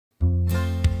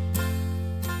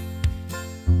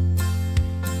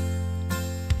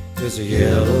There's a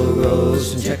yellow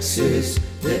rose in Texas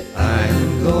that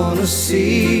I'm gonna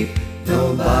see.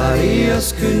 Nobody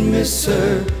else could miss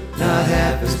her, not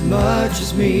half as much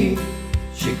as me.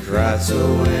 She cried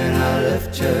so when I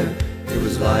left her, it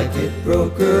was like it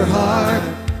broke her heart.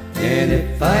 And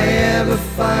if I ever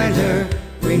find her,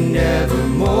 we never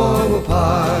more will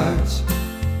part.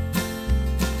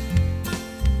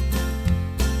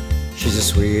 She's the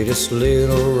sweetest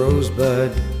little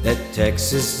rosebud that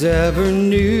Texas ever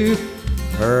knew.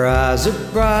 Her eyes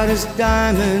are bright as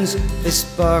diamonds, they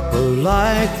sparkle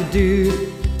like the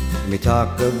dew. We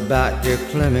talk about your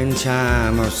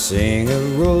clementine or sing a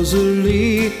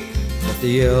Rosalie, but the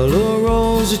yellow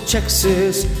rose of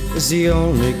Texas is the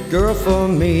only girl for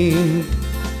me.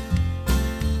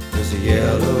 There's a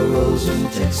yellow rose in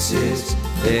Texas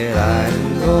that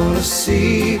I'm gonna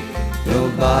see.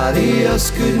 Nobody else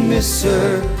could miss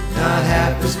her, not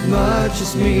half as much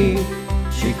as me.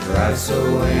 She cried so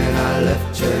when I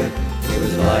left her, it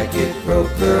was like it broke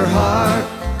her heart.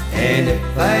 And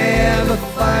if I ever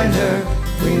find her,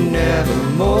 we never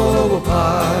more will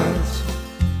part.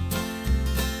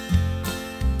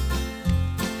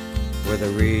 Where the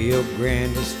Rio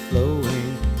Grande is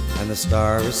flowing and the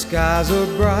starry skies are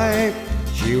bright,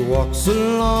 she walks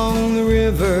along the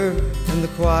river in the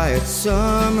quiet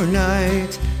summer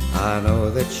night. I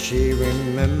know that she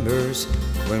remembers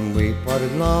when we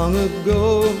parted long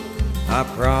ago. I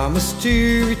promised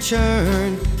to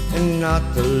return and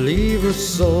not to leave her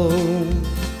so.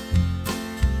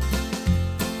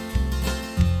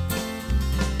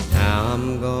 Now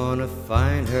I'm gonna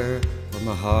find her where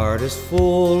my heart is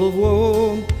full of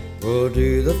woe. We'll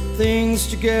do the things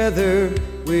together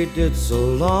we did so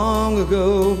long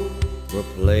ago. We'll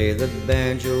play the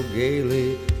banjo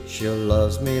gaily, she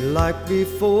loves me like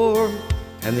before.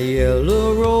 And the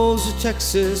yellow rose of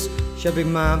Texas shall be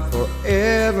mine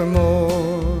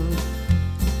forevermore.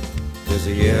 There's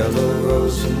a yellow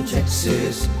rose in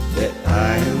Texas that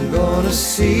I am gonna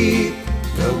see.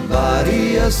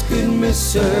 Nobody else could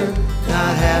miss her,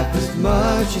 not half as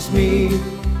much as me.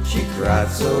 She cried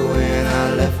so when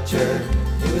I left her,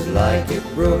 it was like it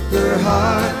broke her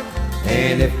heart.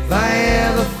 And if I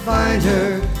ever find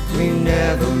her, we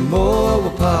never more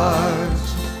will part.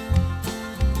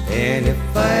 And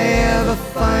if I ever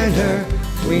find her,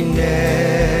 we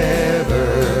never